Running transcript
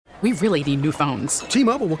We really need new phones.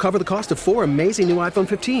 T-Mobile will cover the cost of 4 amazing new iPhone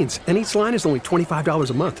 15s, and each line is only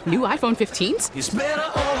 $25 a month. New iPhone 15s? It's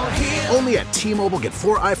better over here. Only at T-Mobile, get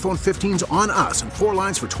 4 iPhone 15s on us and 4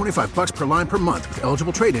 lines for $25 per line per month with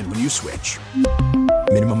eligible trade-in when you switch.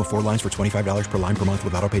 Minimum of 4 lines for $25 per line per month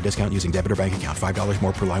with autopay discount using debit or bank account. $5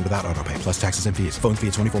 more per line without autopay, plus taxes and fees. Phone fee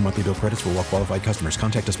at 24 monthly bill credits for well-qualified customers.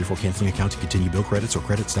 Contact us before canceling account to continue bill credits or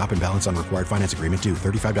credit stop and balance on required finance agreement due.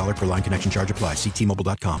 $35 per line connection charge applies. See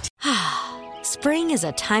T-Mobile.com. Spring is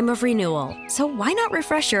a time of renewal, so why not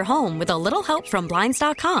refresh your home with a little help from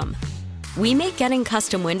Blinds.com? We make getting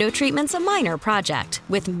custom window treatments a minor project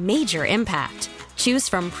with major impact. Choose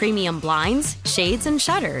from premium blinds, shades, and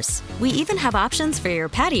shutters. We even have options for your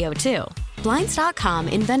patio, too. Blinds.com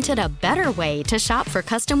invented a better way to shop for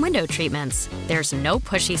custom window treatments. There's no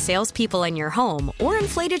pushy salespeople in your home or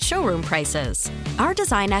inflated showroom prices. Our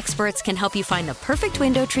design experts can help you find the perfect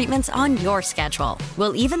window treatments on your schedule.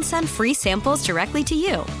 We'll even send free samples directly to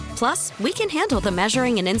you. Plus, we can handle the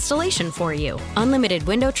measuring and installation for you. Unlimited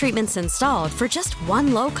window treatments installed for just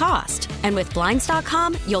one low cost. And with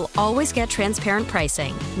Blinds.com, you'll always get transparent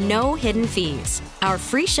pricing. No hidden fees. Our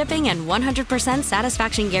free shipping and 100%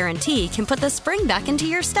 satisfaction guarantee can put the spring back into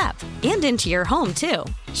your step and into your home, too.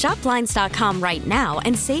 Shop Blinds.com right now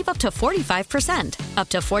and save up to 45%. Up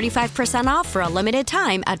to 45% off for a limited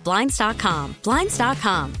time at Blinds.com.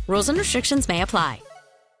 Blinds.com. Rules and restrictions may apply.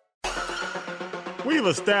 We've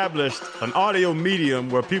established an audio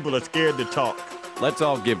medium where people are scared to talk. Let's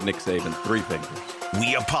all give Nick Saban 3 fingers.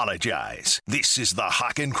 We apologize. This is the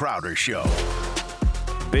Hawk and Crowder Show.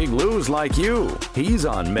 Big Lou's like you. He's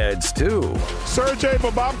on meds, too. Sergey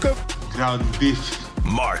Bababka. Ground beef.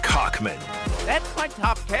 Mark Hockman. That's my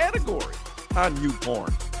top category on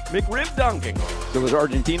YouPorn. McRib dunking. So was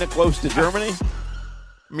Argentina close to Germany?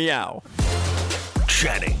 Meow.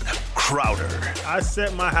 Channing Crowder. I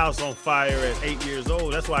set my house on fire at 8 years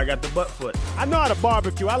old. That's why I got the butt foot. I know how to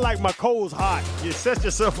barbecue. I like my coals hot. You set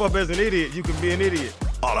yourself up as an idiot, you can be an idiot.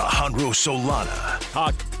 Alejandro Solana.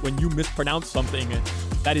 Hawk, when you mispronounce something,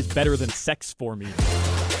 that is better than sex for me.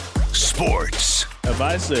 Sports. If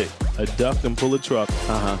I say a duck and pull a truck,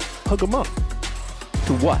 hook 'em up.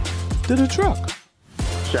 To what? To the truck.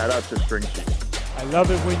 Shout out to String Chicken. I love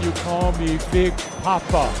it when you call me Big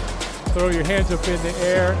Papa. Throw your hands up in the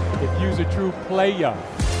air if you's a true player.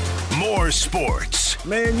 More sports.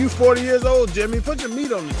 Man, you 40 years old, Jimmy. Put your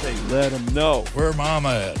meat on the table. Let them know. Where mama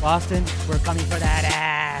at? Boston, we're coming for that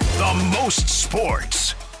ass. The most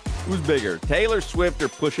sports. Who's bigger, Taylor Swift or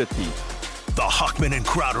Pusha T? The Hockman and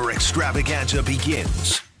Crowder extravaganza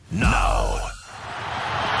begins now.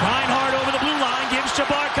 Reinhardt over the blue line gives to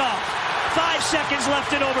Barkov. 5 seconds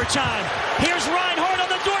left in overtime. Here's Reinhardt on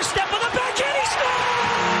the doorstep of the backhand. He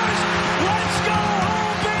scores! Let's go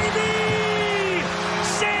home, baby!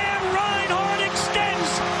 Sam Reinhardt extends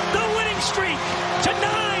the winning streak to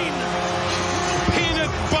 9.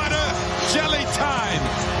 Peanut butter jelly time.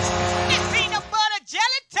 It's peanut butter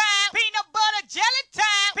jelly time. Peanut butter jelly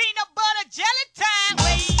time. Peanut butter jelly time.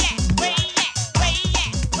 Way at, way at, way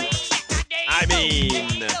at, way at. I mean,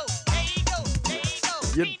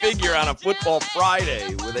 you'd figure on a football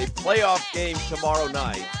Friday with a playoff game tomorrow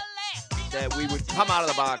night that we would come out of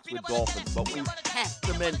the box with Dolphins, but we have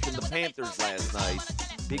to mention the Panthers last night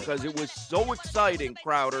because it was so exciting,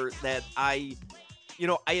 Crowder, that I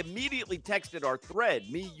immediately texted our thread,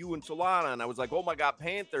 me, you, and Solana, and I was like, oh my God,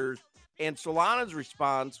 Panthers. And Solana's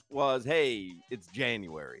response was, hey, it's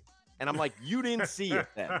January. And I'm like, you didn't see it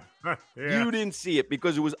then. Yeah. You didn't see it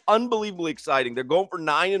because it was unbelievably exciting. They're going for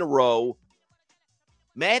 9 in a row.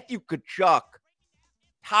 Matthew Tkachuk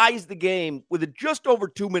ties the game with just over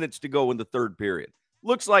 2 minutes to go in the third period.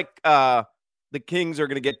 Looks like the Kings are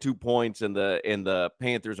going to get 2 points and the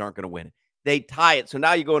Panthers aren't going to win it. They tie it. So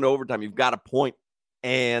now you go into overtime. You've got a point.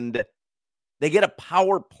 And they get a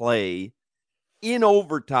power play in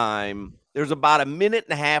overtime. There's about a minute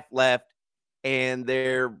and a half left, and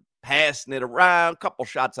they're passing it around, a couple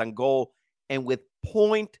shots on goal. And with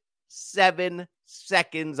 0.7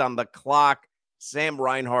 seconds on the clock, Sam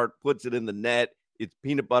Reinhart puts it in the net. It's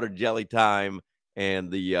peanut butter jelly time, and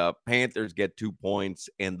the Panthers get 2 points,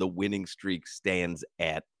 and the winning streak stands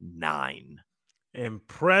at 9.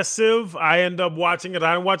 Impressive. I end up watching it.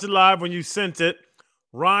 I didn't watch it live when you sent it.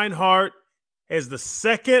 Reinhart is the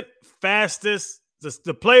second fastest,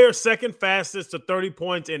 the player second fastest to 30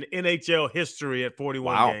 points in NHL history at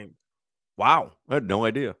 41 games. Wow. I had no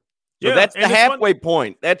idea. So yeah, that's the halfway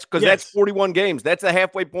point. That's because that's 41 games. That's the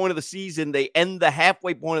halfway point of the season. They end the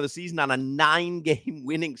halfway point of the season on a 9-game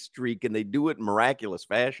winning streak, and they do it in miraculous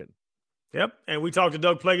fashion. Yep. And we talked to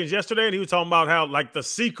Doug Plagens yesterday, and he was talking about how, like, the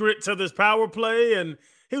secret to this power play, and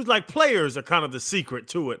he was like, players are kind of the secret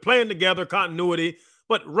to it. Playing together, continuity.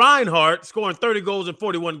 But Reinhardt scoring 30 goals in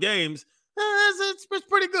 41 games, it's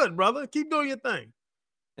pretty good, brother. Keep doing your thing.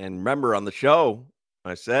 And remember on the show,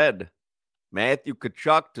 I said Matthew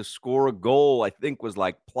Tkachuk to score a goal, I think was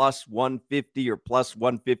like plus 150 or plus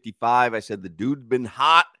 155. I said the dude's been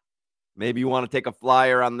hot. Maybe you want to take a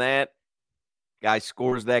flyer on that. Guy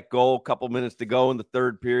scores that goal, a couple minutes to go in the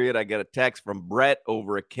third period. I get a text from Brett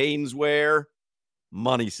over at Canesware.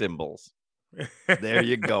 Money symbols. There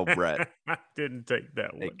you go, Brett. I didn't take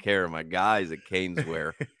that one. Take care of my guys at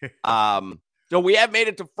Canesware. So we have made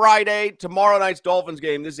it to Friday. Tomorrow night's Dolphins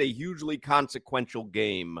game. This is a hugely consequential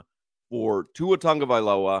game for Tua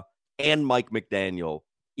Tagovailoa and Mike McDaniel,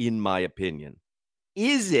 in my opinion.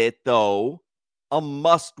 Is it, though, a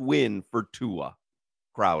must-win for Tua,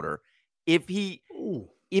 Crowder? If he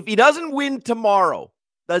doesn't win tomorrow,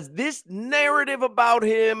 does this narrative about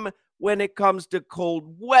him when it comes to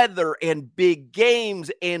cold weather and big games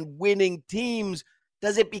and winning teams,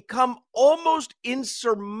 does it become almost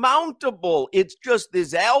insurmountable? It's just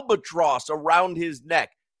this albatross around his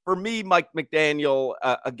neck. For me, Mike McDaniel,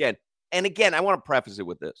 again, I want to preface it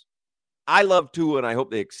with this. I love Tua, and I hope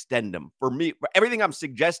they extend him. For me, everything I'm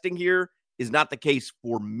suggesting here is not the case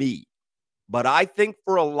for me. But I think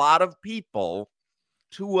for a lot of people,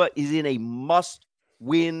 Tua is in a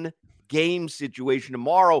must-win game situation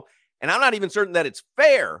tomorrow. And I'm not even certain that it's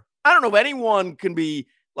fair. I don't know if anyone can be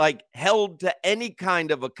like held to any kind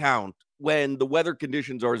of account when the weather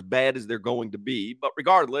conditions are as bad as they're going to be. But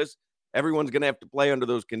regardless, everyone's going to have to play under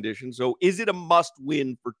those conditions. So is it a must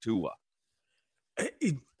win for Tua?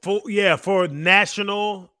 For the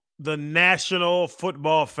national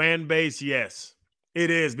football fan base, yes, it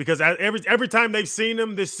is. Because every time they've seen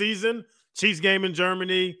him this season, Chiefs game in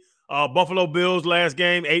Germany, Buffalo Bills last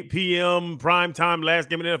game, 8 p.m. prime time last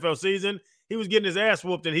game in the NFL season, he was getting his ass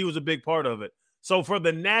whooped, and he was a big part of it. So for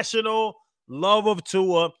the national love of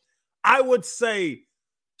Tua, I would say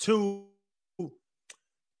to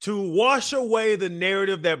wash away the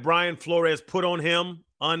narrative that Brian Flores put on him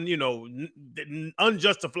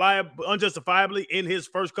unjustifiably in his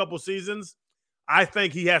first couple seasons, I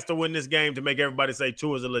think he has to win this game to make everybody say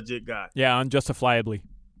Tua's a legit guy. Yeah, unjustifiably.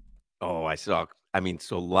 Oh,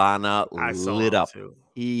 Solana lit up. Too.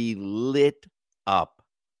 He lit up.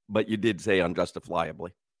 But you did say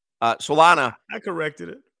unjustifiably. Solana. I corrected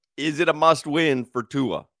it. Is it a must win for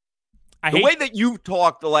Tua? The way that you've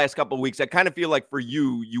talked the last couple of weeks, I kind of feel like for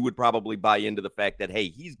you would probably buy into the fact that, hey,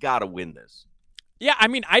 he's got to win this. Yeah, I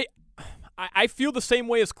mean, I feel the same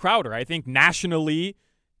way as Crowder. I think nationally,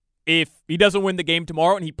 if he doesn't win the game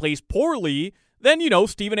tomorrow and he plays poorly, then,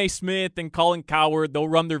 Stephen A. Smith and Colin Cowherd, they'll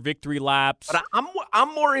run their victory laps. But I'm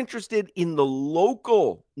more interested in the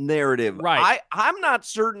local narrative. Right. I'm not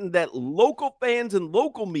certain that local fans and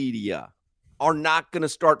local media are not going to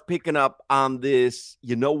start picking up on this.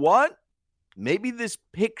 You know what? Maybe this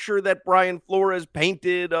picture that Brian Flores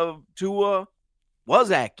painted of Tua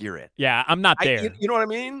was accurate. Yeah, I'm not there. You know what I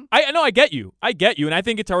mean? I know, I get you. And I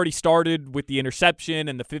think it's already started with the interception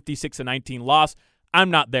and the 56-19 loss. I'm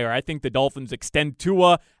not there. I think the Dolphins extend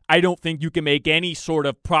Tua. I don't think you can make any sort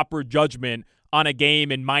of proper judgment on a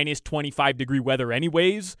game in minus 25-degree weather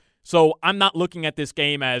anyways. So I'm not looking at this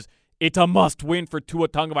game as it's a must-win for Tua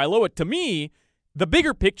Tagovailoa. To me, the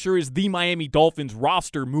bigger picture is the Miami Dolphins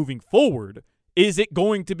roster moving forward. Is it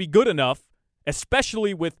going to be good enough,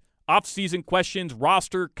 especially with offseason questions,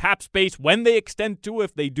 roster, cap space, when they extend Tua,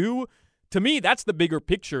 if they do? To me, that's the bigger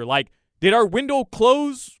picture. Like, did our window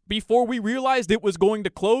close before we realized it was going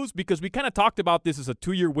to close? Because we kind of talked about this as a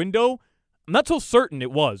 2-year window. I'm not so certain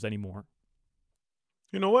it was anymore.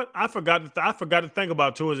 You know what? I forgot to think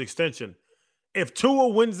about Tua's extension. If Tua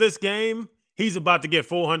wins this game, he's about to get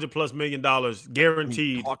 $400+ million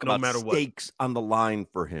guaranteed, no matter what. Stakes on the line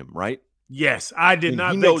for him, right? Yes, I did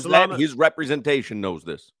not. He knows that. His representation knows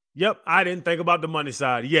this. Yep, I didn't think about the money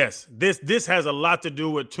side. Yes, this has a lot to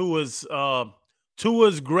do with Tua's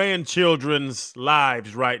grandchildren's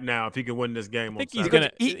lives right now. If he can win this game, I think he's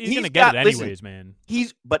gonna get it anyways, man.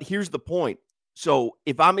 But here's the point. So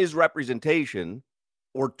if I'm his representation,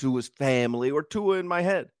 or Tua's family, or Tua in my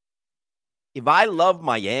head, if I love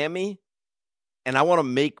Miami and I want to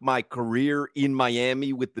make my career in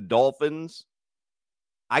Miami with the Dolphins,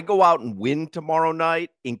 I go out and win tomorrow night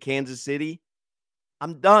in Kansas City,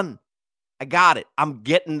 I'm done. I got it. I'm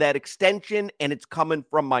getting that extension, and it's coming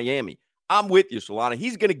from Miami. I'm with you, Solana.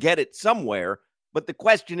 He's going to get it somewhere, but the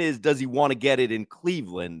question is, does he want to get it in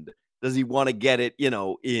Cleveland? Does he want to get it,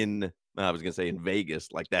 I was going to say in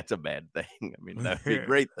Vegas, like that's a bad thing. I mean, that'd be a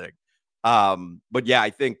great thing. But yeah, I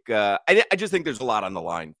think I just think there's a lot on the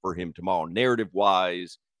line for him tomorrow,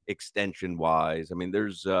 narrative-wise, extension-wise. I mean,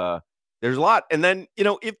 there's a lot. And then,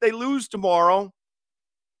 if they lose tomorrow,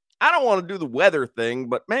 I don't want to do the weather thing,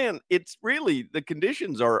 but man, it's really the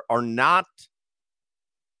conditions are not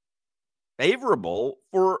favorable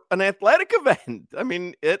for an athletic event. I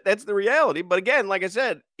mean, that's the reality. But again, like I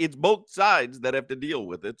said, it's both sides that have to deal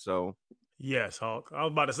with it. So yes, Hawk. I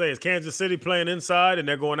was about to say, is Kansas City playing inside and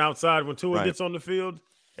they're going outside when Tua gets on the field?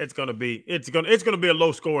 It's gonna be a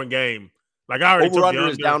low scoring game. Like I already took the under.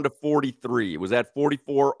 Is down to 43. It was at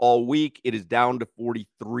 44 all week. It is down to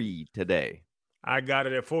 43 today. I got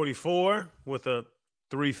it at 44 with a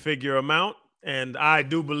 3-figure amount. And I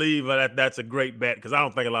do believe that that's a great bet because I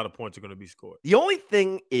don't think a lot of points are going to be scored. The only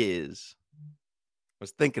thing is, I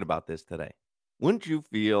was thinking about this today. Won't you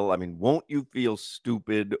feel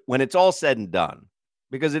stupid when it's all said and done?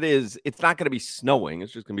 Because it's not going to be snowing.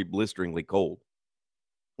 It's just going to be blisteringly cold.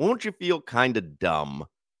 Won't you feel kind of dumb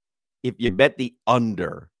if you bet the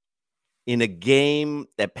under in a game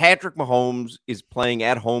that Patrick Mahomes is playing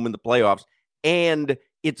at home in the playoffs and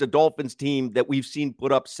it's a Dolphins team that we've seen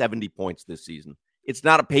put up 70 points this season? It's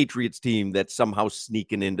not a Patriots team that's somehow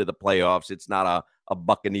sneaking into the playoffs. It's not a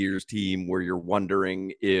Buccaneers team where you're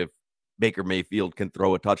wondering if Baker Mayfield can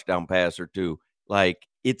throw a touchdown pass or two. Like,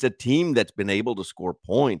 it's a team that's been able to score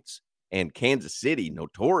points, and Kansas City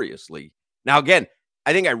notoriously. Now, again,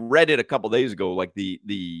 I think I read it a couple days ago, like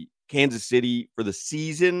the Kansas City for the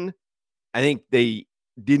season, I think they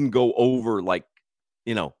didn't go over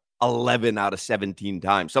 11 out of 17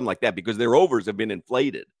 times, something like that, because their overs have been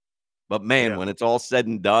inflated. But man, when it's all said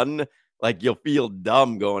and done, like, you'll feel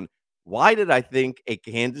dumb going, why did I think a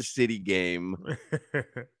Kansas City game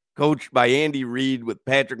coached by Andy Reid with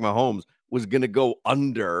Patrick Mahomes was going to go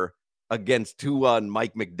under against Tua and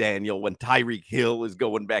Mike McDaniel when Tyreek Hill is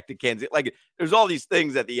going back to Kansas? Like, there's all these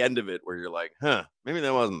things at the end of it where you're like, maybe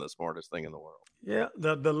that wasn't the smartest thing in the world. Yeah,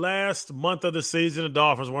 the last month of the season, the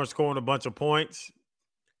Dolphins weren't scoring a bunch of points.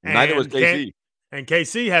 Neither was KC. And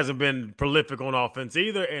KC hasn't been prolific on offense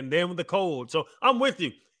either, and then with the cold. So I'm with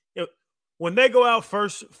you. When they go out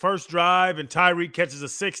first drive and Tyreek catches a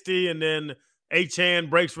 60 and then Achane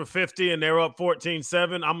breaks for 50 and they're up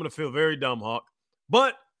 14-7, I'm going to feel very dumb, Hawk.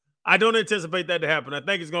 But I don't anticipate that to happen. I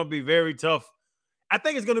think it's going to be very tough. I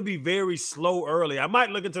think it's going to be very slow early. I might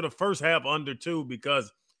look into the first half under too,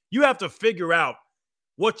 because you have to figure out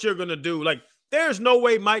what you're going to do. Like, there's no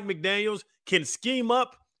way Mike McDaniels can scheme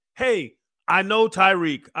up, hey, I know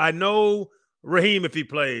Tyreek, I know Raheem if he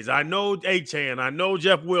plays, I know Achane, I know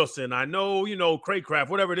Jeff Wilson, I know, Craycraft,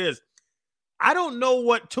 whatever it is. I don't know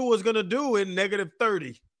what Tua's going to do in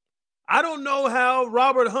 -30. I don't know how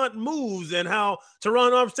Robert Hunt moves and how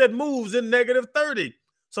Teron Armstead moves in -30.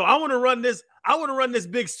 So I want to run this. I want to run this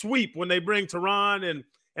big sweep when they bring Teron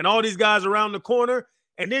and all these guys around the corner.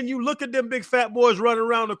 And then you look at them big fat boys running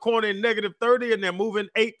around the corner in -30 and they're moving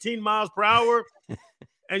 18 miles per hour.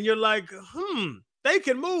 And you're like, they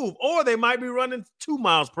can move, or they might be running 2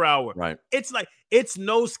 miles per hour. Right. It's like, it's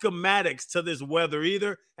no schematics to this weather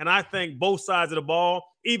either. And I think both sides of the ball,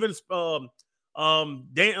 even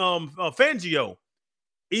Fangio,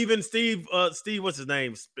 even Steve, what's his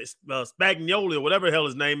name? Spagnuolo, or whatever the hell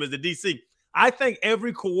his name is, the DC. I think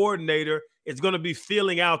every coordinator is going to be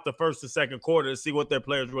feeling out the first and second quarter to see what their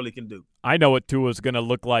players really can do. I know what Tua's going to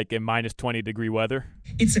look like in -20-degree weather.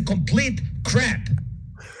 It's a complete crap.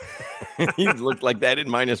 He looked like that in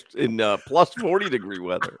plus 40-degree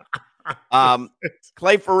weather.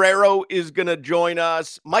 Clay Ferraro is going to join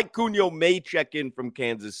us. Mike Cugno may check in from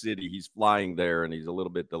Kansas City. He's flying there, and he's a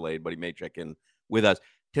little bit delayed, but he may check in with us.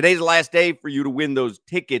 Today's the last day for you to win those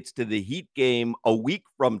tickets to the Heat game a week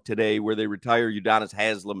from today, where they retire Udonis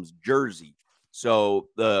Haslem's jersey. So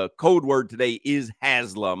the code word today is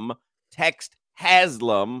Haslam. Text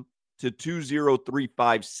Haslam to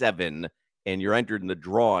 20357. And you're entered in the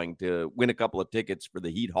drawing to win a couple of tickets for the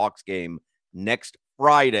Heat Hawks game next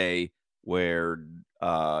Friday, where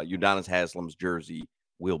Udonis Haslem's jersey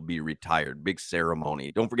will be retired. Big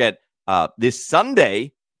ceremony. Don't forget, this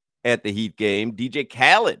Sunday at the Heat game, DJ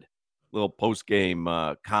Khaled, little post-game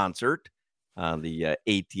concert on the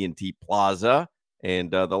AT&T Plaza, and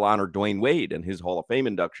they'll honor Dwayne Wade and his Hall of Fame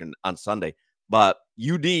induction on Sunday. But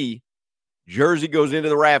UD jersey goes into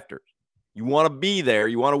the rafters. You want to be there,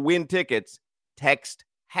 you want to win tickets, text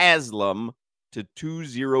Haslam to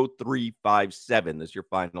 20357. This is your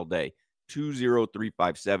final day.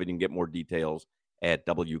 20357. You can get more details at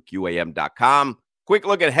WQAM.com. Quick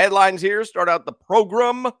look at headlines here. Start out the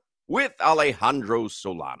program with Alejandro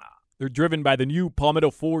Solana. They're driven by the new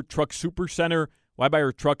Palmetto Ford Truck Super Center. Why buy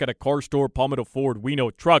your truck at a car store? Palmetto Ford, we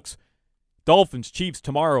know trucks. Dolphins, Chiefs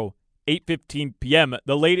tomorrow, 8:15 p.m.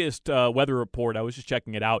 The latest weather report, I was just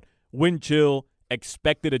checking it out. Wind chill,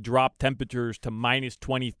 expected to drop temperatures to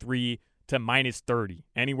 -23 to -30,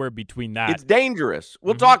 anywhere between that. It's dangerous.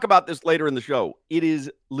 We'll talk about this later in the show. It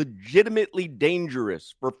is legitimately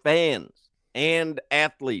dangerous for fans and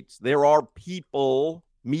athletes. There are people,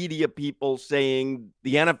 media people, saying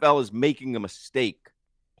the NFL is making a mistake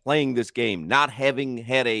playing this game, not having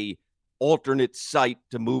had a alternate site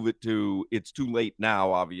to move it to. It's too late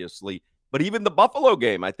now, obviously. But even the Buffalo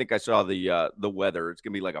game, I think I saw the weather. It's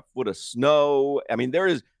going to be like a foot of snow. I mean, there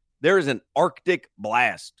is an Arctic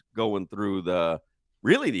blast going through the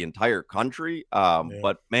entire country.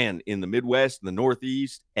 But, man, in the Midwest and the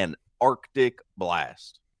Northeast, an Arctic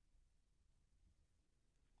blast.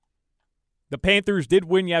 The Panthers did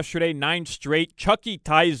win yesterday, 9 straight. Chucky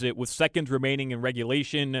ties it with seconds remaining in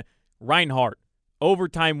regulation. Reinhardt,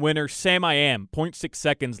 overtime winner. Sam I Am, 0.6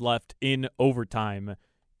 seconds left in overtime,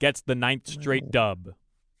 gets the 9th straight dub.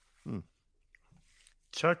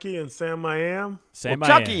 Chucky and Sam I Am?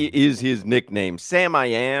 Chucky is his nickname. Sam I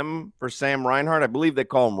Am for Sam Reinhardt. I believe they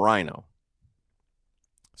call him Rhino.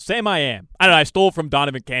 Sam I Am. I don't know. I stole it from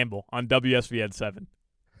Donovan Campbell on WSVN 7.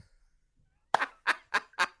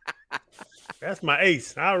 That's my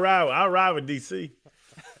ace. I'll ride with DC.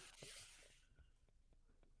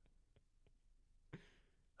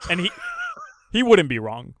 And he wouldn't be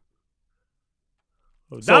wrong.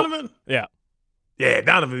 Donovan? Yeah. Yeah,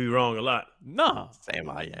 Donovan be wrong a lot. No.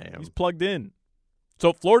 Sam I Am. He's plugged in.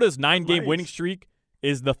 So Florida's 9-game winning streak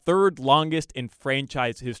is the 3rd longest in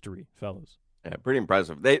franchise history, fellas. Yeah, pretty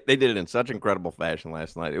impressive. They did it in such incredible fashion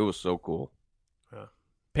last night. It was so cool.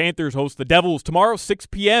 Panthers host the Devils tomorrow, 6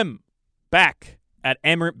 p.m. back at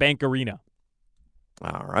Emirates Bank Arena.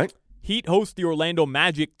 All right. Heat host the Orlando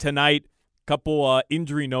Magic tonight. Couple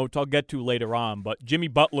injury notes I'll get to later on, but Jimmy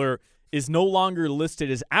Butler is no longer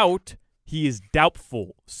listed as out. He is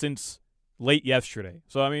doubtful since late yesterday.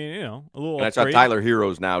 So, I mean, a little That's how Tyler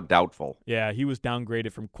Hero's now doubtful. Yeah, he was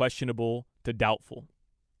downgraded from questionable to doubtful.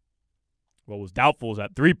 What was doubtful is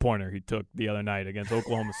that three-pointer he took the other night against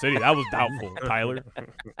Oklahoma City. That was doubtful, Tyler.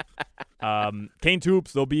 Canes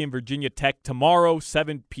Hoops, they'll be in Virginia Tech tomorrow,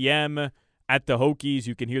 7 p.m. at the Hokies.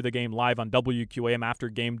 You can hear the game live on WQAM after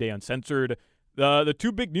Game Day Uncensored. The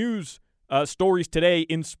two big news stories today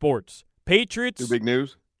in sports. Patriots. Two big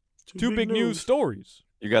news? Two big news stories.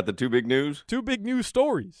 You got the two big news? Two big news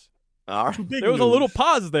stories. All right. There was a little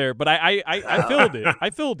pause there, but I filled it. I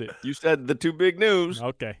filled it. You said the two big news.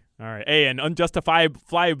 Okay. All right. Hey, and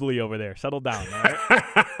unjustifiably over there. Settle down. All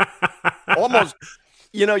right? Almost,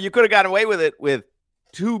 you could have gotten away with it with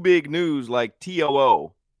two big news like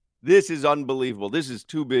TOO. This is unbelievable. This is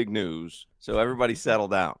too big news. So everybody settle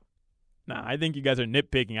down. Nah, I think you guys are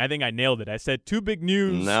nitpicking. I think I nailed it. I said two big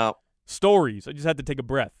news stories. I just had to take a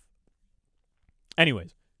breath.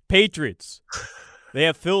 Anyways, Patriots. They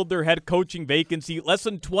have filled their head coaching vacancy less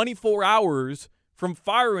than 24 hours from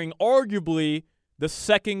firing arguably the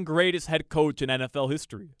second greatest head coach in NFL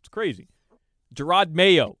history. It's crazy. Gerard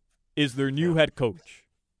Mayo is their new head coach.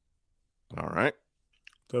 All right.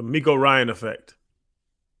 The Miko Ryan effect.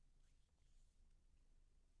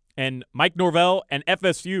 And Mike Norvell and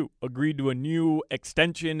FSU agreed to a new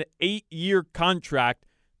extension, 8-year contract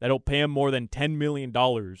that'll pay him more than $10 million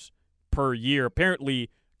per year. Apparently,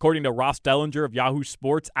 according to Ross Dellinger of Yahoo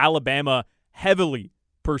Sports, Alabama heavily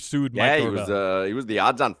pursued Mike Norvell. He was the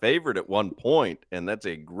odds-on favorite at one point, and that's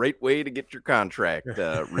a great way to get your contract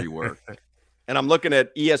reworked. And I'm looking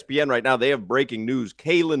at ESPN right now. They have breaking news.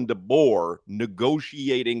 Kalen DeBoer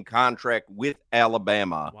negotiating contract with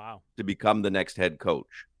Alabama to become the next head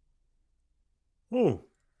coach. Ooh.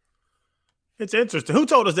 It's interesting. Who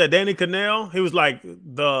told us that? Danny Cannell? He was like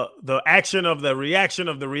the action of the reaction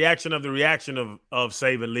of the reaction of the reaction of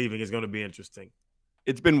Saban leaving is going to be interesting.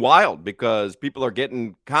 It's been wild because people are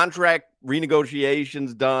getting contract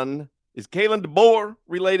renegotiations done. Is Kalen DeBoer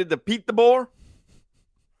related to Pete DeBoer?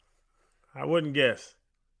 I wouldn't guess.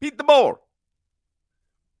 Pete DeBoer.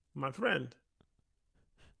 My friend.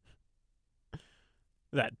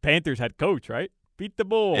 That Panthers head coach, right? Pete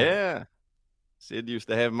DeBoer. Yeah. Sid used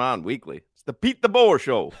to have him on weekly. It's the Pete DeBoer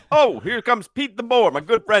show. Oh, here comes Pete DeBoer, my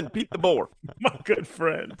good friend Pete DeBoer. My good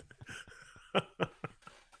friend.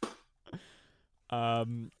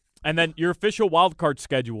 And then your official wildcard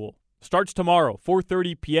schedule starts tomorrow,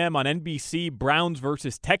 4:30 p.m. on NBC. Browns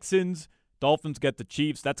versus Texans. Dolphins get the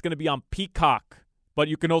Chiefs. That's going to be on Peacock, but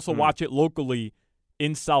you can also watch it locally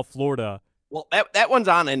in South Florida. Well, that one's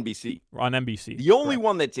on NBC. On NBC. The only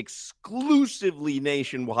one that's exclusively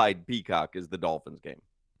nationwide Peacock is the Dolphins game.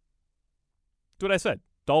 That's what I said.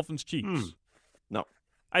 Dolphins, Chiefs. No.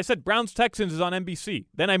 I said Browns-Texans is on NBC.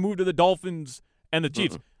 Then I moved to the Dolphins and the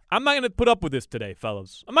Chiefs. I'm not going to put up with this today,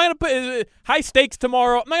 fellas. I'm not going to put high stakes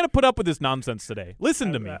tomorrow. I'm not going to put up with this nonsense today.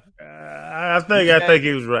 Listen to me. I think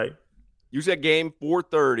he was right. You said game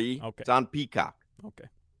 4:30. Okay. It's on Peacock. Okay.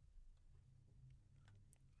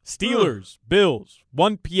 Steelers, Bills,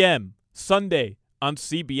 1 p.m. Sunday on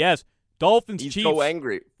CBS. Dolphins, He's Chiefs. so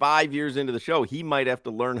angry. 5 years into the show, he might have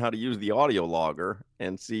to learn how to use the audio logger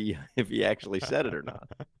and see if he actually said it or not.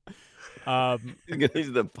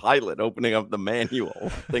 He's the pilot opening up the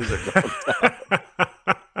manual. Things are going down.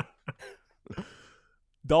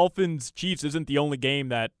 Dolphins, Chiefs isn't the only game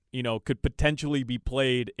that, could potentially be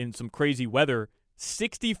played in some crazy weather.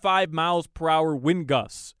 65 miles per hour wind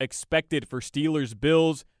gusts expected for Steelers,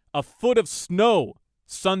 Bills. A foot of snow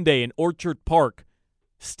Sunday in Orchard Park.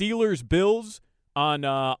 Steelers, Bills on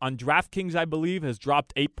DraftKings, I believe, has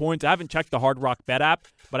dropped 8 points. I haven't checked the Hard Rock Bet app,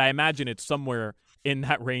 but I imagine it's somewhere in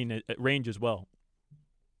that range as well.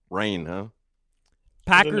 Rain, huh?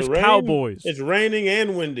 Packers, Cowboys. It's raining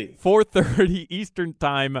and windy. 4:30 Eastern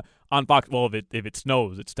time on Fox. Well, if it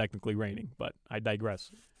snows, it's technically raining, but I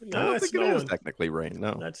digress. I don't think it is technically rain.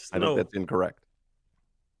 No, I think that's incorrect.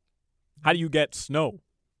 How do you get snow?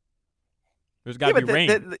 There's got to be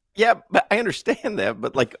rain. But I understand that.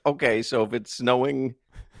 But okay, so if it's snowing,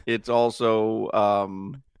 it's also I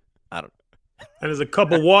don't know. And there's a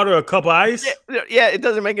cup of water, a cup of ice? Yeah, it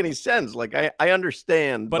doesn't make any sense. I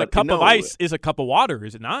understand. But a cup of ice is a cup of water,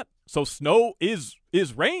 is it not? So snow is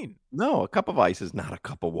rain. No, a cup of ice is not a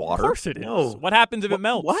cup of water. Of course it is. No. What happens if it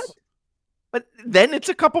melts? What? But then it's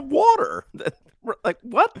a cup of water.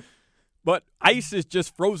 What? But ice is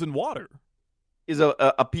just frozen water. Is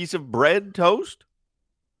a piece of bread toast?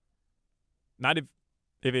 Not if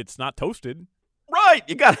it's not toasted. Right,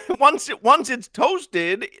 you got once it's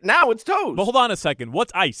toasted, now it's toast. But hold on a second.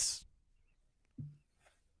 What's ice?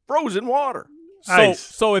 Frozen water.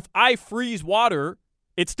 So if I freeze water,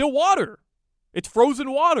 it's still water. It's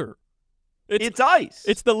frozen water. It's ice.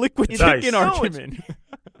 It's the liquid chicken argument.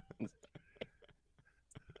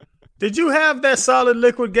 Did you have that solid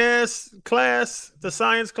liquid gas class, the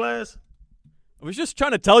science class? I was just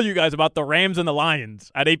trying to tell you guys about the Rams and the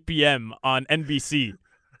Lions at 8 p.m. on NBC.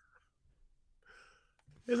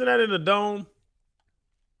 Isn't that in the dome?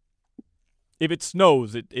 If it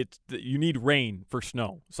snows, you need rain for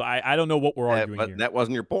snow. So I don't know what we're arguing but here. That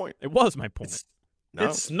wasn't your point. It was my point.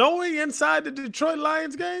 It's snowing inside the Detroit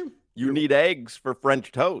Lions game? You need eggs for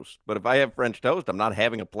French toast. But if I have French toast, I'm not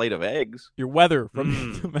having a plate of eggs. Your weather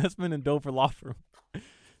from Messman and Dover Law Firm.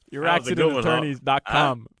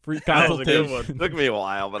 YourAccidentAttorneys.com. Free consultation. Took me a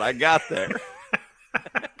while, but I got there.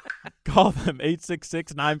 Call them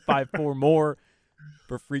 866-954-MORE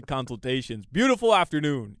for free consultations. Beautiful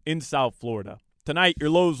afternoon in South Florida. Tonight, your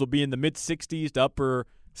lows will be in the mid-60s to upper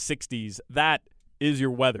 60s. That is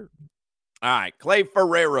your weather. All right, Clay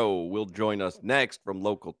Ferraro will join us next from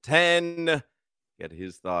Local 10. Get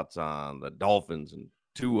his thoughts on the Dolphins and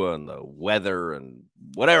Tua and the weather and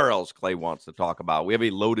whatever else Clay wants to talk about. We have a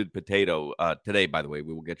loaded potato today, by the way.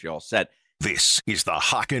 We will get you all set. This is the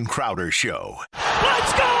Hawk and Crowder Show.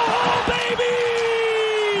 Let's go, baby!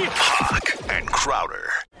 Hawk and Crowder.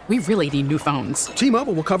 We really need new phones.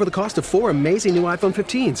 T-Mobile will cover the cost of 4 amazing new iPhone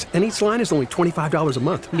 15s, and each line is only $25 a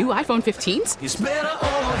month. New iPhone 15s? It's better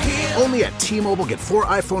over here. Only at T-Mobile, get 4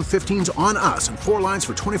 iPhone 15s on us and 4 lines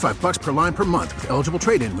for $25 per line per month with eligible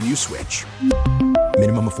trade-in when you switch.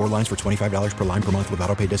 Minimum of 4 lines for $25 per line per month with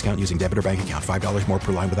autopay discount using debit or bank account. $5 more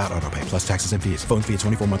per line without autopay, plus taxes and fees. Phone fee at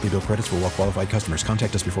 24 monthly bill credits for well-qualified customers.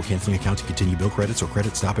 Contact us before canceling account to continue bill credits or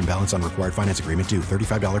credit stop and balance on required finance agreement due.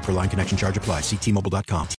 $35 per line connection charge applies. See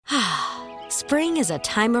T-Mobile.com. Spring is a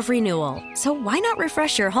time of renewal, so why not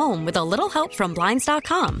refresh your home with a little help from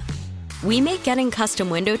Blinds.com? We make getting custom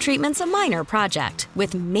window treatments a minor project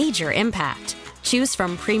with major impact. Choose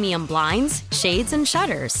from premium blinds, shades, and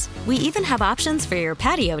shutters. We even have options for your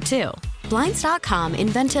patio, too. Blinds.com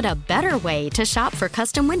invented a better way to shop for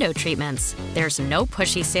custom window treatments. There's no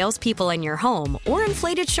pushy salespeople in your home or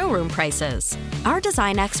inflated showroom prices. Our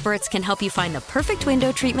design experts can help you find the perfect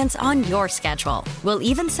window treatments on your schedule. We'll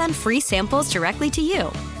even send free samples directly to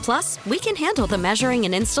you. Plus, we can handle the measuring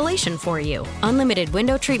and installation for you. Unlimited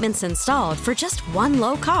window treatments installed for just one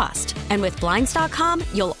low cost. And with Blinds.com,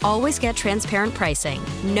 you'll always get transparent pricing.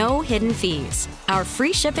 No hidden fees. Our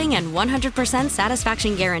free shipping and 100%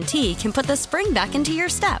 satisfaction guarantee can put the spring back into your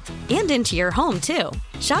step and into your home, too.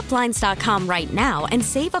 Shop Blinds.com right now and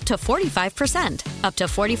save up to 45%. Up to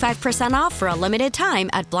 45% off for a limited time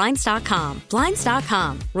at Blinds.com.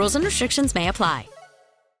 Blinds.com. Rules and restrictions may apply.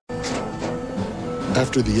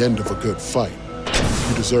 After the end of a good fight,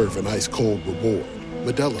 you deserve an ice-cold reward.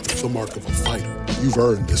 Modelo is the mark of a fighter. You've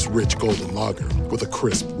earned this rich golden lager with a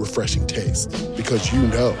crisp, refreshing taste. Because you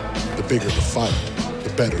know, the bigger the fight, the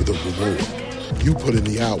better the reward. You put in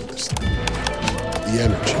the hours, the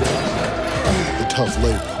energy, the tough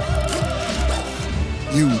labor.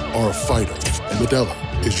 You are a fighter, and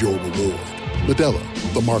Modelo is your reward.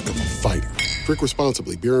 Modelo, the mark of a fighter. Drink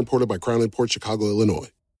responsibly. Beer imported by Crown Imports, Chicago, Illinois.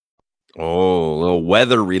 Oh, a little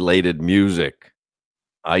weather-related music.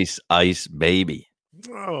 Ice, Ice, Baby.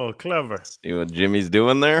 Oh, clever. See what Jimmy's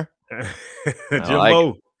doing there?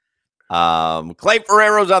 Jimbo. Clay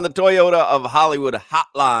Ferraro's on the Toyota of Hollywood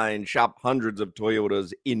hotline. Shop hundreds of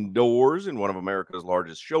Toyotas indoors in one of America's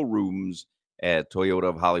largest showrooms at Toyota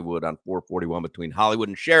of Hollywood on 441 between Hollywood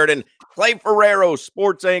and Sheridan. Clay Ferraro,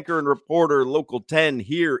 sports anchor and reporter, Local 10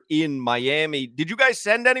 here in Miami. Did you guys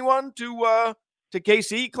send anyone to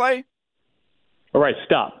KC, Clay? All right,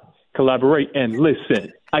 stop. Collaborate and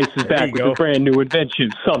listen. Ice is back with a brand new invention,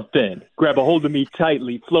 something. Grab a hold of me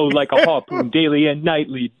tightly, flow like a harpoon daily and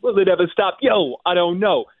nightly. Will it ever stop? Yo, I don't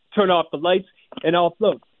know. Turn off the lights and I'll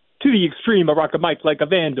float. To the extreme, I rock a mic like a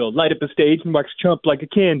vandal, light up a stage and wax chump like a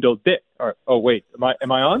candle. Oh wait, am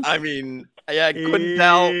I on? I mean, I couldn't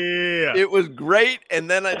tell. It was great, and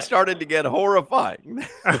then it started to get horrifying.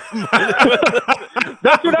 That's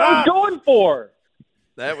what I was going for.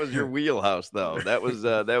 That was your wheelhouse, though. That was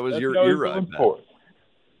your era.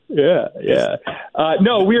 Yeah.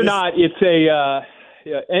 No, we're not. It's a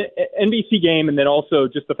NBC game, and then also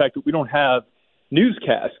just the fact that we don't have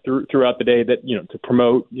newscast throughout the day that to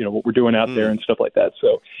promote what we're doing out there and stuff like that.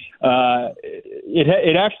 So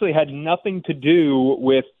it actually had nothing to do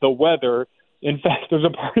with the weather. In fact, there's a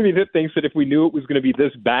part of me that thinks that if we knew it was going to be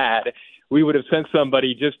this bad, we would have sent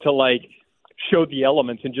somebody just to show the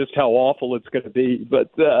elements and just how awful it's going to be.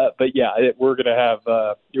 But yeah, we're going to have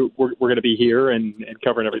we're going to be here and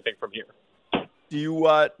covering everything from here. Do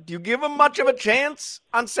you give them much of a chance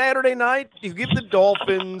on Saturday night? Do you give the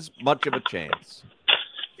Dolphins much of a chance?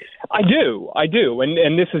 I do.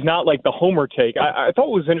 And this is not like the homer take. I thought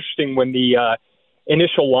it was interesting when the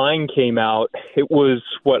initial line came out. It was,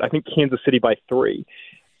 I think Kansas City by 3.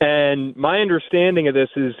 And my understanding of this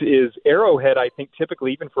is Arrowhead, I think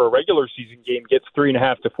typically even for a regular season game, gets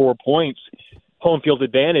 3.5 to 4 points home field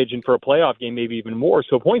advantage, and for a playoff game, maybe even more.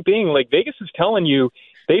 So point being, Vegas is telling you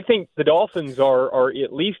they think the Dolphins are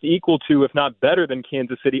at least equal to, if not better than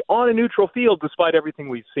Kansas City on a neutral field, despite everything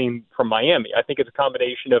we've seen from Miami. I think it's a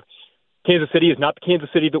combination of Kansas City is not the Kansas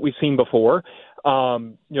City that we've seen before.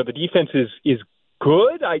 The defense is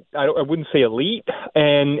good. I wouldn't say elite,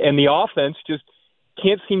 and the offense just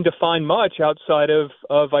can't seem to find much outside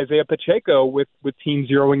of Isaiah Pacheco with teams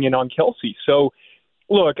zeroing in on Kelsey. So,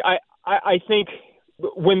 look, I think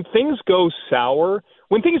when things go sour,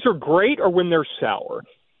 when things are great or when they're sour,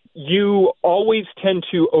 you always tend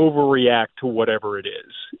to overreact to whatever it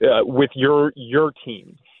is with your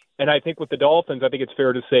team. And I think with the Dolphins, I think it's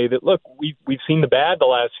fair to say that, look, we've seen the bad the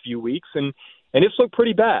last few weeks, and it's looked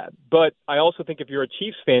pretty bad. But I also think if you're a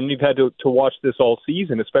Chiefs fan, you've had to watch this all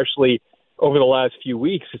season, especially over the last few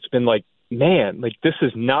weeks. It's been this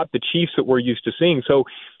is not the Chiefs that we're used to seeing. So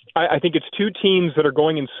I think it's two teams that are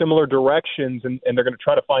going in similar directions, and they're going to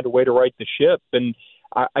try to find a way to right the ship. And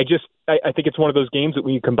I think it's one of those games that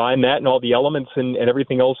when you combine that and all the elements and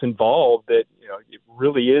everything else involved, that it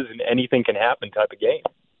really is an anything can happen type of game.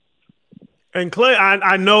 And Clay,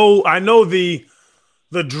 I know the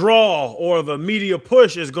draw or the media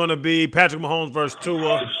push is going to be Patrick Mahomes versus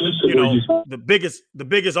Tua. The biggest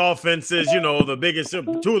offenses. Two of the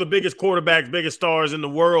biggest quarterbacks, biggest stars in the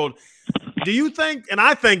world. Do you think? And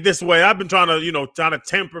I think this way. I've been trying to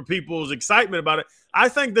temper people's excitement about it. I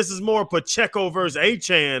think this is more Pacheco versus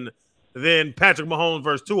Achane than Patrick Mahomes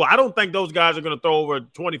versus Tua. I don't think those guys are going to throw over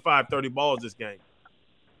 25, 30 balls this game.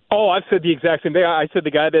 Oh, I've said the exact same thing. I said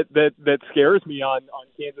the guy that scares me on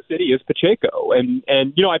Kansas City is Pacheco. And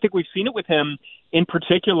I think we've seen it with him in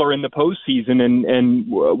particular in the postseason and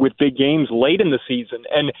with big games late in the season.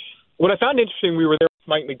 And what I found interesting, we were there with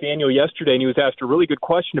Mike McDaniel yesterday, and he was asked a really good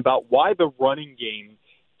question about why the running game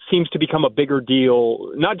seems to become a bigger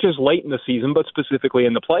deal, not just late in the season, but specifically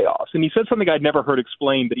in the playoffs. And he said something I'd never heard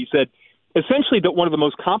explained, but he said essentially that one of the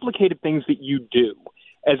most complicated things that you do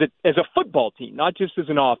as a football team, not just as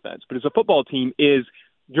an offense, but as a football team, is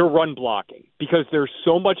your run blocking, because there's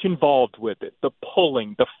so much involved with it. The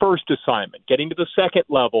pulling, the first assignment, getting to the second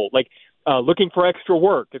level, looking for extra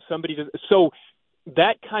work. If somebody does, so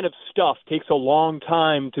that kind of stuff takes a long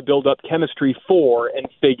time to build up chemistry for and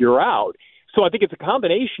figure out. So I think it's a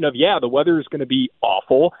combination of, the weather is going to be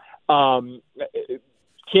awful.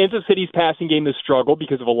 Kansas City's passing game has struggled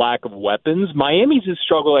because of a lack of weapons. Miami's has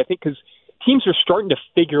struggled, I think, because teams are starting to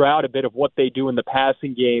figure out a bit of what they do in the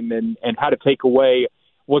passing game and how to take away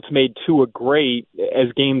what's made Tua great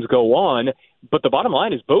as games go on. But the bottom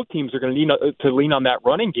line is both teams are going to lean on that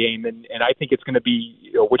running game, and I think it's going to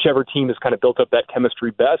be whichever team has kind of built up that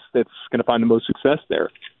chemistry best that's going to find the most success there.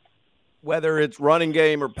 Whether it's running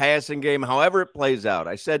game or passing game, however it plays out,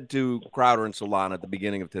 I said to Crowder and Solana at the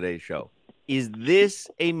beginning of today's show, is this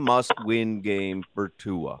a must-win game for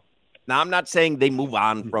Tua? Now, I'm not saying they move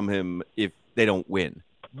on from him if they don't win,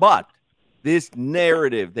 but this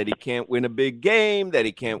narrative that he can't win a big game, that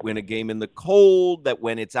he can't win a game in the cold, that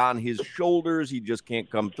when it's on his shoulders, he just can't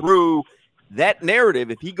come through. That narrative,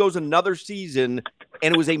 if he goes another season,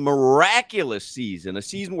 and it was a miraculous season, a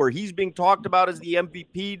season where he's being talked about as the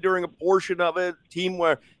MVP during a portion of it,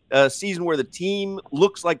 a season where the team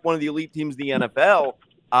looks like one of the elite teams in the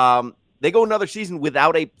NFL, they go another season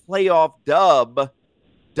without a playoff dub.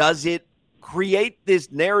 Does it create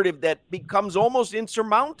this narrative that becomes almost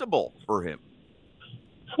insurmountable for him?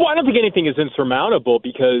 Well, I don't think anything is insurmountable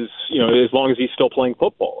because, as long as he's still playing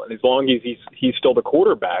football and as long as he's still the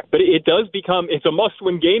quarterback. But it does become, it's a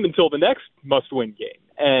must-win game until the next must-win game.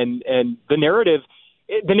 And the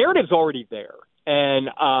narrative's already there. And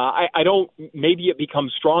I don't, maybe it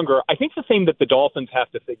becomes stronger. I think the thing that the Dolphins have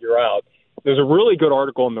to figure out, there's a really good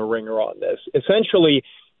article in The Ringer on this. Essentially,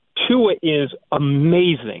 Tua is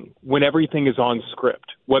amazing when everything is on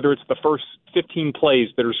script, whether it's the first 15 plays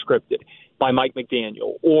that are scripted by Mike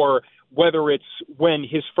McDaniel, or whether it's when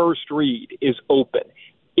his first read is open.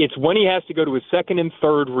 It's when he has to go to his second and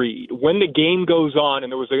third read, when the game goes on,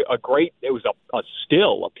 and there was a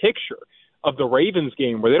picture of the Ravens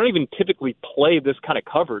game where they don't even typically play this kind of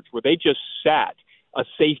coverage, where they just sat a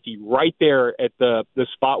safety right there at the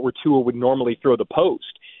spot where Tua would normally throw the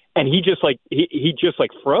post. And he just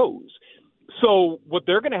froze. So what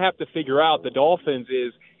they're going to have to figure out, the Dolphins,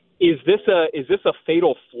 is this a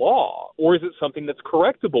fatal flaw, or is it something that's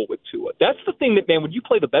correctable with Tua? That's the thing that, man, when you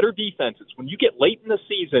play the better defenses, when you get late in the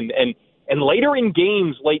season and later in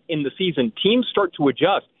games late in the season, teams start to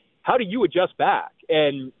adjust. How do you adjust back?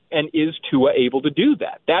 And is Tua able to do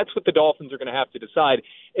that? That's what the Dolphins are going to have to decide.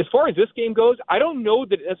 As far as this game goes, I don't know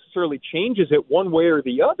that it necessarily changes it one way or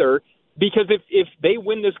the other. Because if they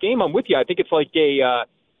win this game, I'm with you. I think it's like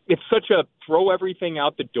it's such a throw everything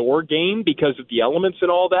out the door game because of the elements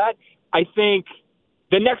and all that. I think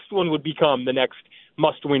the next one would become the next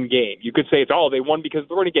must-win game. You could say they won because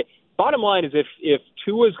they're going to get. Bottom line is if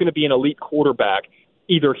Tua is going to be an elite quarterback,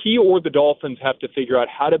 either he or the Dolphins have to figure out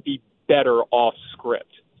how to be better off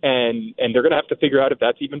script, and they're going to have to figure out if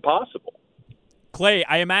that's even possible. Clay,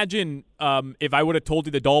 I imagine if I would have told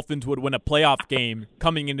you the Dolphins would win a playoff game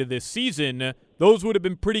coming into this season, those would have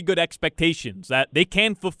been pretty good expectations that they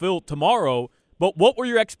can fulfill tomorrow. But what were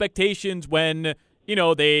your expectations when,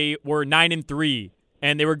 they were 9-3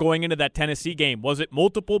 and they were going into that Tennessee game? Was it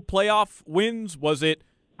multiple playoff wins? Was it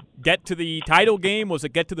get to the title game? Was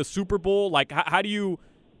it get to the Super Bowl? Like, how do you,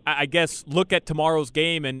 I guess, look at tomorrow's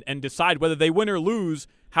game and decide whether they win or lose,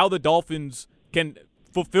 how the Dolphins can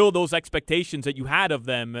fulfill those expectations that you had of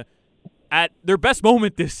them at their best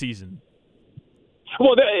moment this season?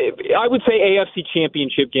 Well, I would say AFC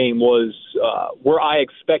Championship game was where I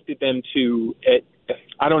expected them to,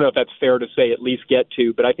 I don't know if that's fair to say, at least get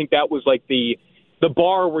to, but I think that was like the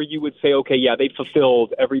bar where you would say, okay, yeah, they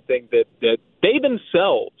fulfilled everything that they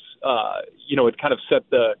themselves, had kind of set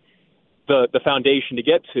the foundation to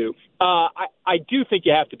get to. I do think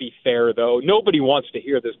you have to be fair, though. Nobody wants to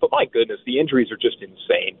hear this, but my goodness, the injuries are just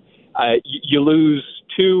insane. You lose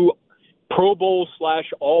two Pro Bowl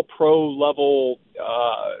 / All-Pro level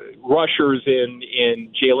rushers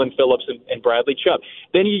in Jalen Phillips and Bradley Chubb.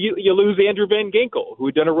 Then you lose Andrew Van Ginkel, who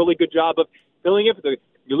had done a really good job of filling in for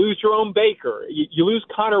you lose Jerome Baker. You lose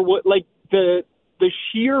Connor Wood. Like the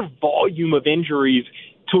sheer volume of injuries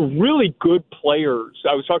to really good players.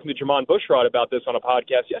 I was talking to Jermon Bushrod about this on a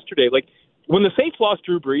podcast yesterday. Like, when the Saints lost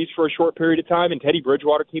Drew Brees for a short period of time and Teddy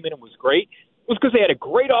Bridgewater came in and was great, it was because they had a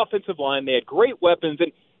great offensive line, they had great weapons,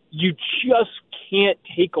 and you just can't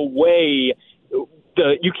take away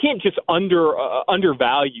you can't just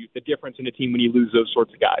undervalue the difference in a team when you lose those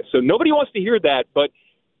sorts of guys. So nobody wants to hear that, but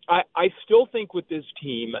I still think with this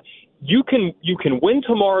team, you can win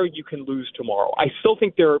tomorrow, you can lose tomorrow. I still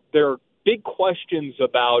think there are big questions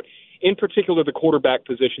about, in particular, the quarterback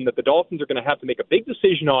position that the Dolphins are going to have to make a big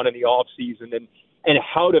decision on in the offseason and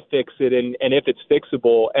how to fix it and if it's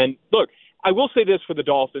fixable. And look, I will say this for the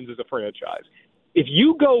Dolphins as a franchise. If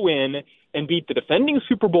you go in and beat the defending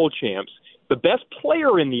Super Bowl champs, the best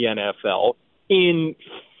player in the NFL, in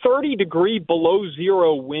 30-degree below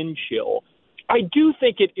zero wind chill, I do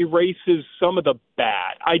think it erases some of the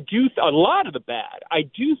bad. A lot of the bad. I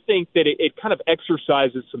do think that it kind of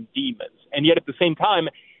exercises some demons. And yet at the same time,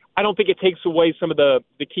 I don't think it takes away some of the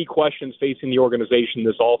key questions facing the organization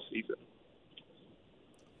this offseason.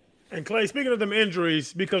 And Clay, speaking of them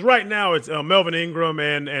injuries, because right now it's Melvin Ingram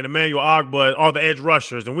and Emmanuel Ogbah are the edge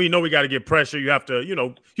rushers, and we know we got to get pressure. You have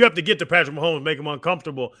to get to Patrick Mahomes, make him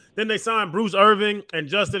uncomfortable. Then they signed Bruce Irvin and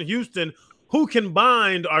Justin Houston, who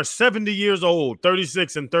combined are 70 years old,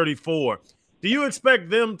 36 and 34. Do you expect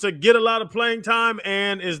them to get a lot of playing time,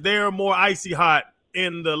 and is there more icy hot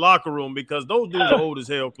in the locker room? Because those dudes are old as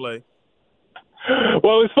hell, Clay.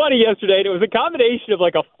 Well, it was funny yesterday. It was a combination of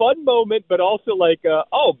like a fun moment, but also like,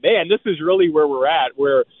 oh man, this is really where we're at.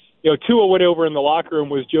 Where Tua went over in the locker room,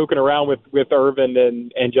 was joking around with Irvin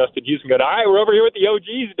and Justin Houston, going, "All right, we're over here with the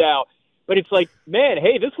OGs now." But it's like, man,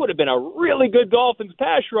 hey, this would have been a really good Dolphins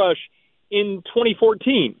pass rush in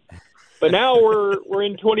 2014. But now we're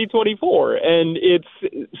in 2024, and it's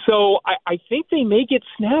so I think they may get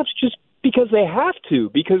snaps just because they have to,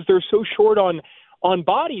 because they're so short on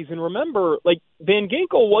bodies. And remember, like, Van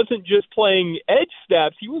Ginkel wasn't just playing edge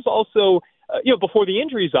snaps. He was also, before the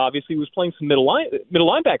injuries, obviously, he was playing some middle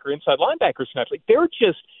linebacker, inside linebacker snaps. Like,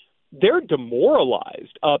 they're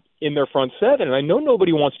demoralized up in their front seven. And I know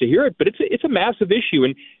nobody wants to hear it, but it's a massive issue.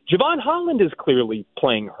 And Javon Holland is clearly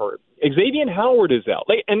playing hurt. Xavier Howard is out.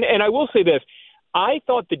 And I will say this. I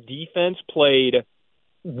thought the defense played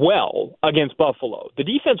well against Buffalo. The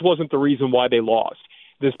defense wasn't the reason why they lost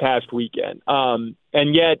this past weekend. And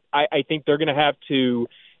yet I think they're going to have to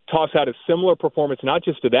toss out a similar performance, not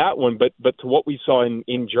just to that one, but to what we saw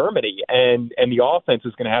in Germany. And the offense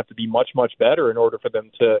is going to have to be much, much better in order for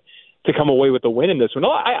them to come away with a win in this one.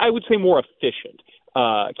 I would say more efficient.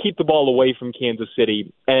 Keep the ball away from Kansas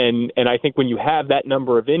City. And I think when you have that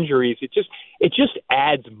number of injuries, it just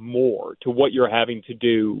adds more to what you're having to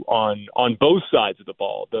do on both sides of the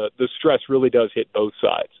ball. The stress really does hit both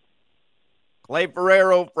sides. Clay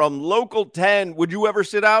Ferraro from Local 10. Would you ever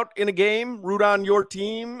sit out in a game, root on your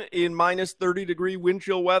team in minus 30-degree wind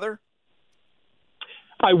chill weather?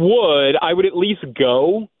 I would at least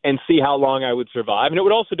go and see how long I would survive. And it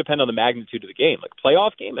would also depend on the magnitude of the game. Like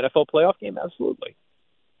playoff game, NFL playoff game, absolutely.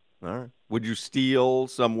 All right. Would you steal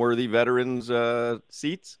some worthy veterans'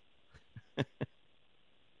 seats?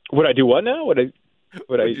 Would I do what now? Would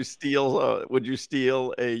you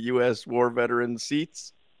steal a U.S. war veteran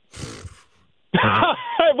seats?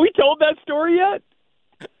 Have we told that story yet?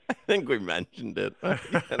 I think we mentioned it. I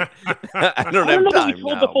don't know have if time we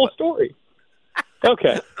told now, the full story.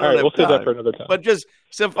 Okay. All right. We'll save that for another time. But just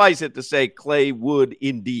suffice it to say, Clay would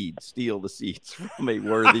indeed steal the seats from a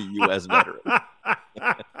worthy U.S. veteran.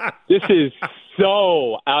 This is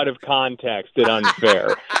so out of context and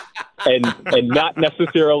unfair and not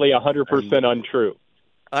necessarily 100% untrue.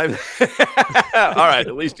 All right.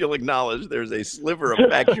 At least you'll acknowledge there's a sliver of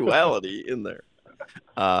factuality in there.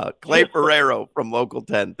 Clay Ferraro from Local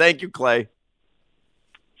 10. Thank you, Clay.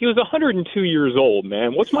 He was 102 years old,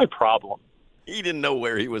 man. What's my problem? He didn't know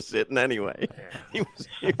where he was sitting anyway. He was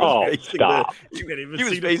stop. He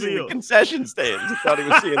was facing the concession stands. He thought he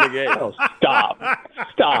was seeing the game. Oh,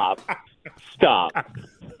 stop.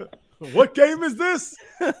 What game is this?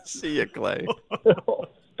 See ya, Clay.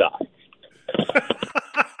 Stop.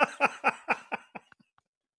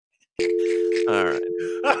 All right.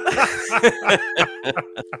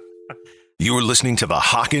 You're listening to the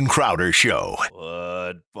Hawk and Crowder Show.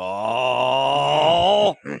 Football.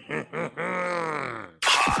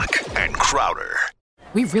 Hawk and Crowder.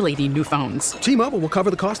 We really need new phones. T-Mobile will cover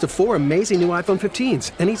the cost of 4 amazing new iPhone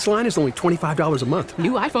 15s, and each line is only $25 a month.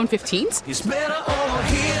 New iPhone 15s? It's better over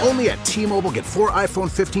here. Only at T-Mobile, get 4 iPhone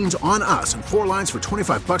 15s on us and 4 lines for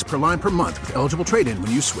 $25 per line per month with eligible trade-in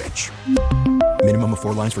when you switch. Minimum of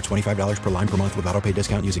 4 lines for $25 per line per month with autopay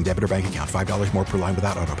discount using debit or bank account. $5 more per line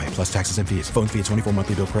without autopay, plus taxes and fees. Phone fee at 24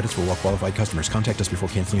 monthly bill credits for well-qualified customers. Contact us before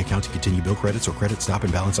canceling account to continue bill credits or credit stop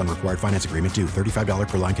and balance on required finance agreement due. $35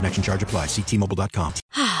 per line connection charge applies. See T-Mobile.com.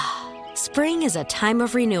 Spring is a time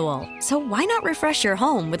of renewal, so why not refresh your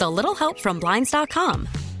home with a little help from Blinds.com?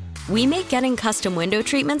 We make getting custom window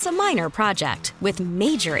treatments a minor project with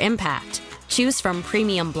major impact. Choose from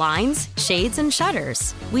premium blinds, shades, and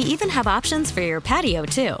shutters. We even have options for your patio,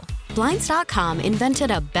 too. Blinds.com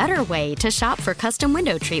invented a better way to shop for custom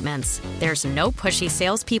window treatments. There's no pushy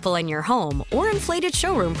salespeople in your home or inflated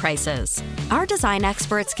showroom prices. Our design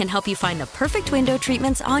experts can help you find the perfect window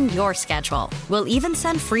treatments on your schedule. We'll even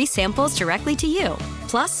send free samples directly to you.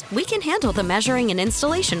 Plus, we can handle the measuring and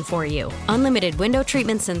installation for you. Unlimited window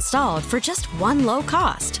treatments installed for just one low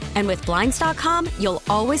cost. And with Blinds.com, you'll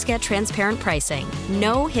always get transparent pricing.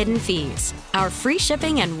 No hidden fees. Our free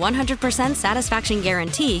shipping and 100% satisfaction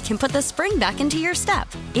guarantee can put the spring back into your step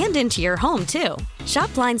and into your home, too.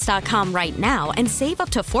 Shop Blinds.com right now and save up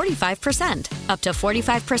to 45%. Up to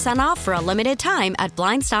 45% off for a limited time at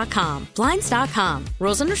Blinds.com. Blinds.com.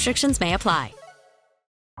 Rules and restrictions may apply.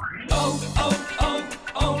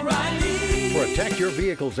 O'Reilly. Protect your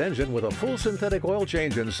vehicle's engine with a full synthetic oil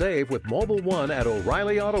change and save with Mobile One at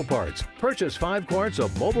O'Reilly Auto Parts. Purchase 5 quarts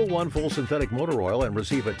of Mobile One full synthetic motor oil and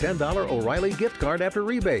receive a $10 O'Reilly gift card after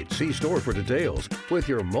rebate. See store for details. With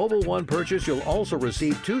your Mobile One purchase, you'll also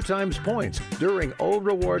receive 2 times points during O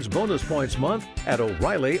Rewards Bonus Points Month at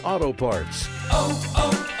O'Reilly Auto Parts.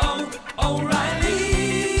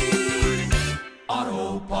 O'Reilly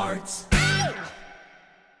Auto Parts.